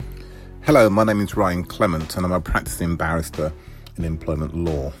Hello, my name is Ryan Clement and I'm a practicing barrister in employment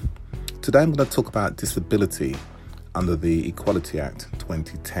law. Today I'm going to talk about disability under the Equality Act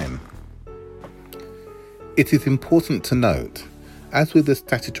 2010. It is important to note, as with the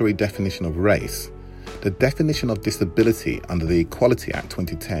statutory definition of race, the definition of disability under the Equality Act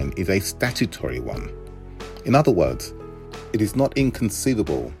 2010 is a statutory one. In other words, it is not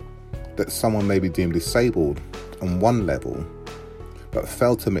inconceivable that someone may be deemed disabled on one level but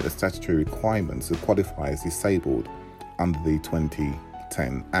fail to meet the statutory requirements to qualify as disabled under the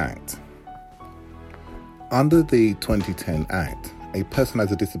 2010 Act. Under the 2010 Act, a person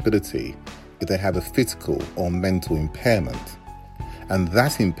has a disability if they have a physical or mental impairment, and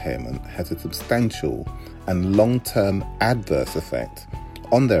that impairment has a substantial and long-term adverse effect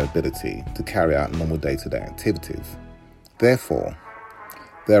on their ability to carry out normal day-to-day activities. Therefore,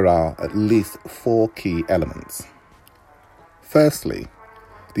 there are at least 4 key elements. Firstly,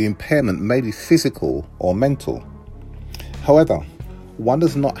 the impairment may be physical or mental. However, one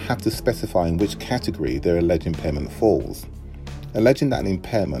does not have to specify in which category their alleged impairment falls. Alleging that an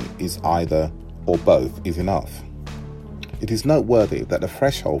impairment is either or both is enough. It is noteworthy that the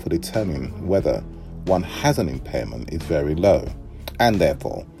threshold for determining whether one has an impairment is very low, and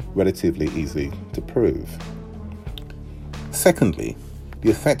therefore relatively easy to prove. Secondly,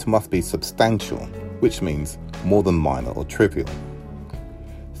 the effect must be substantial, which means more than minor or trivial.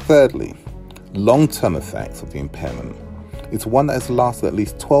 Thirdly, long-term effects of the impairment is one that has lasted at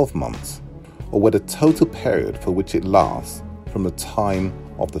least 12 months, or where the total period for which it lasts from the time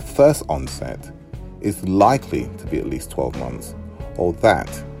of the first onset is likely to be at least 12 months, or that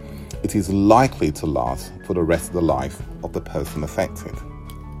it is likely to last for the rest of the life of the person affected.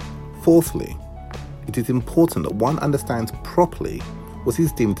 Fourthly, it is important that one understands properly what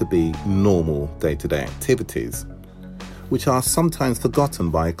is deemed to be normal day-to-day activities, which are sometimes forgotten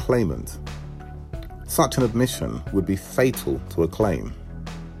by a claimant. Such an admission would be fatal to a claim.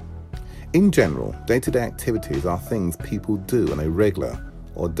 In general, day-to-day activities are things people do on a regular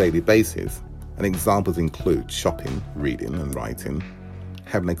or daily basis, and examples include shopping, reading and writing,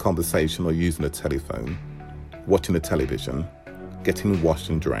 having a conversation or using a telephone, watching the television, getting washed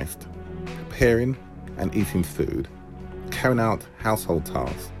and dressed, preparing and eating food, carrying out household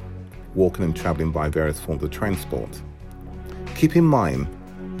tasks, walking and travelling by various forms of transport. Keep in mind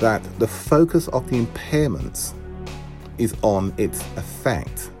that the focus of the impairments is on its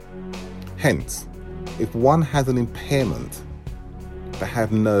effect. Hence, if one has an impairment but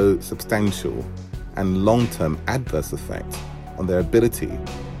have no substantial and long-term adverse effect on their ability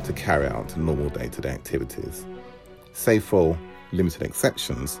to carry out normal day-to-day activities, save for limited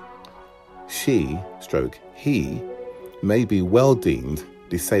exceptions, she/he may be well deemed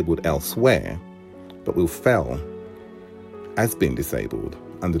disabled elsewhere, but will fail as being disabled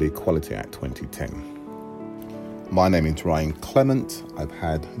under the Equality Act 2010. My name is Ryan Clement. I've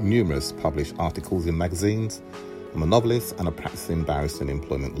had numerous published articles in magazines. I'm a novelist and a practicing barrister in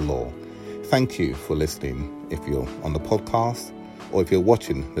employment law. Thank you for listening if you're on the podcast, or if you're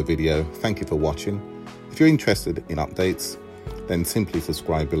watching the video, thank you for watching. If you're interested in updates, then simply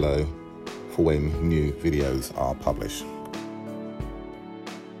subscribe below for when new videos are published.